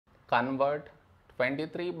convert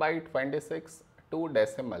 23 by 26 to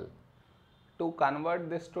decimal. To convert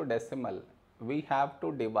this to decimal, we have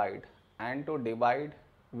to divide, and to divide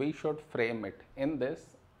we should frame it in this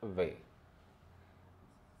way.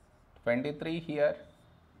 23 here,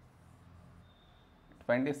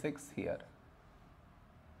 26 here.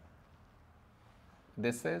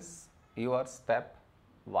 This is your step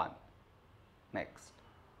 1. Next,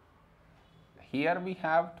 here we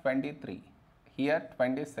have 23, here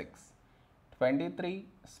 26. 23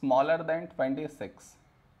 smaller than 26.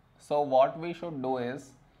 So what we should do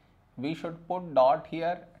is, we should put dot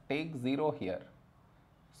here, take 0 here.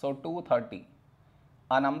 So 230.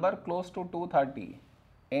 A number close to 230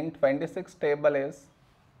 in 26 table is,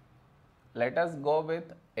 let us go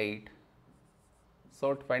with 8.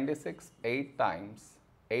 So 26 8 times,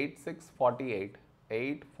 8 6 48,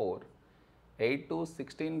 8 4, 8 2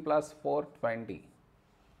 16 plus 4 20.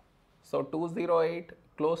 So 208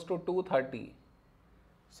 close to 230.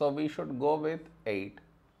 So we should go with 8.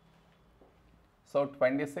 So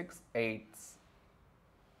 26 8s,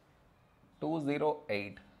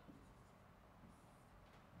 208.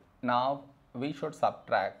 Now we should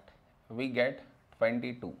subtract, we get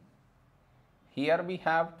 22. Here we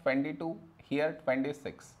have 22, here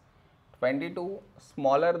 26. 22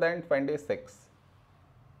 smaller than 26,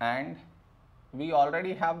 and we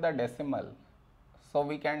already have the decimal, so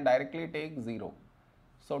we can directly take 0.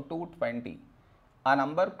 So 220. A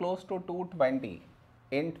number close to 220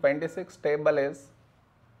 in 26 table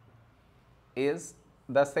is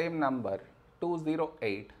the same number,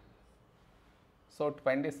 208. So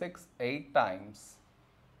 26 8 times,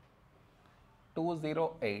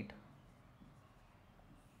 208.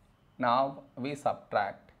 Now we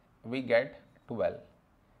subtract, we get 12.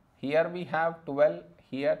 Here we have 12,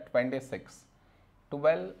 here 26.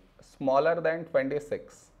 12 smaller than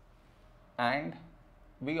 26, and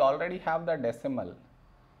we already have the decimal,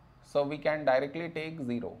 so we can directly take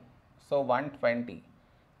 0. So 120.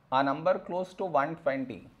 A number close to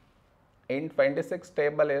 120 in 26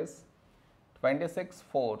 table is 26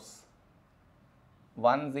 fours,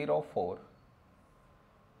 104.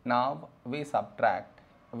 Now we subtract,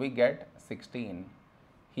 we get 16.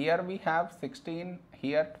 Here we have 16,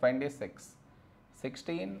 here 26.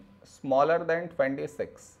 16 smaller than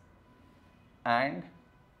 26, and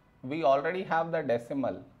we already have the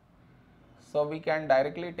decimal, so we can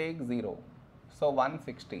directly take 0. So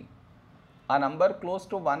 160. A number close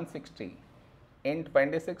to 160 in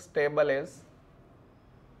 26 table is,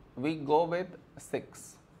 we go with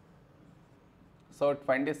 6. So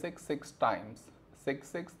 26 6 times, 6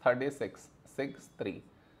 6 36, 6 3,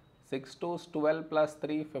 6 2 12 plus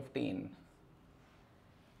 3 15.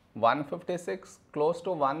 156 close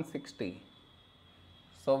to 160,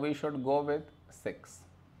 so we should go with 6.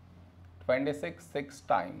 26 6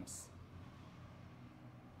 times,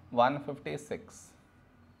 156.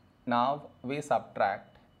 Now we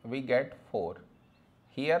subtract, we get 4.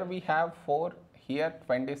 Here we have 4, here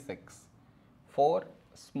 26. 4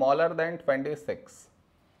 smaller than 26,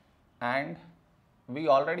 and we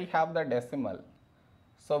already have the decimal,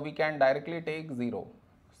 so we can directly take 0.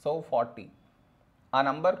 So 40. A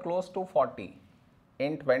number close to 40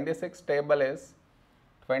 in 26 table is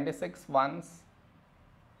 26 ones,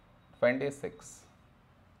 26.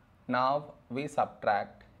 Now we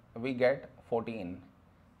subtract, we get 14.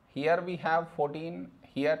 Here we have 14,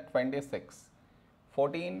 here 26.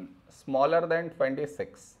 14 smaller than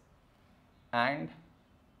 26, and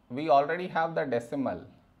we already have the decimal,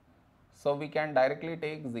 so we can directly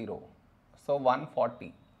take 0. So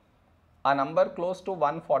 140. A number close to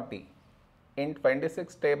 140 in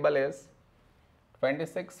 26 table is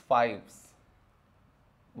 26 fives,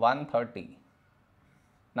 130.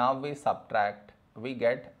 Now we subtract, we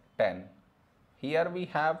get 10. Here we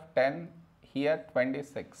have 10, here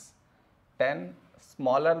 26. 10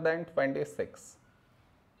 smaller than 26,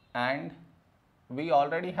 and we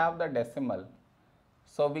already have the decimal,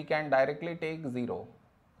 so we can directly take 0.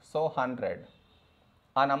 So 100.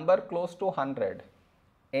 A number close to 100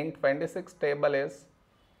 in 26 table is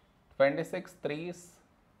 26 threes,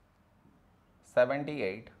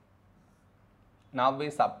 78. Now we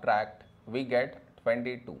subtract, we get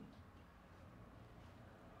 22.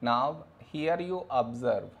 Now here you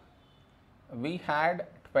observe, we had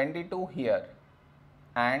 22 here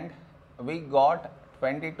and we got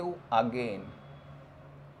 22 again.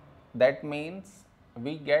 That means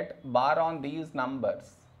we get bar on these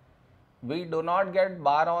numbers. We do not get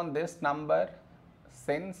bar on this number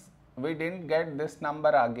since we didn't get this number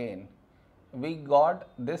again. We got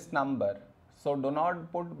this number, so do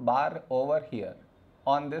not put bar over here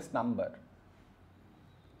on this number.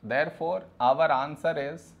 Therefore, our answer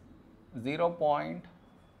is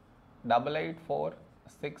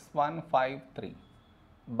 0.8846153.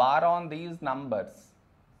 Bar on these numbers.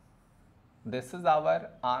 This is our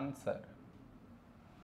answer.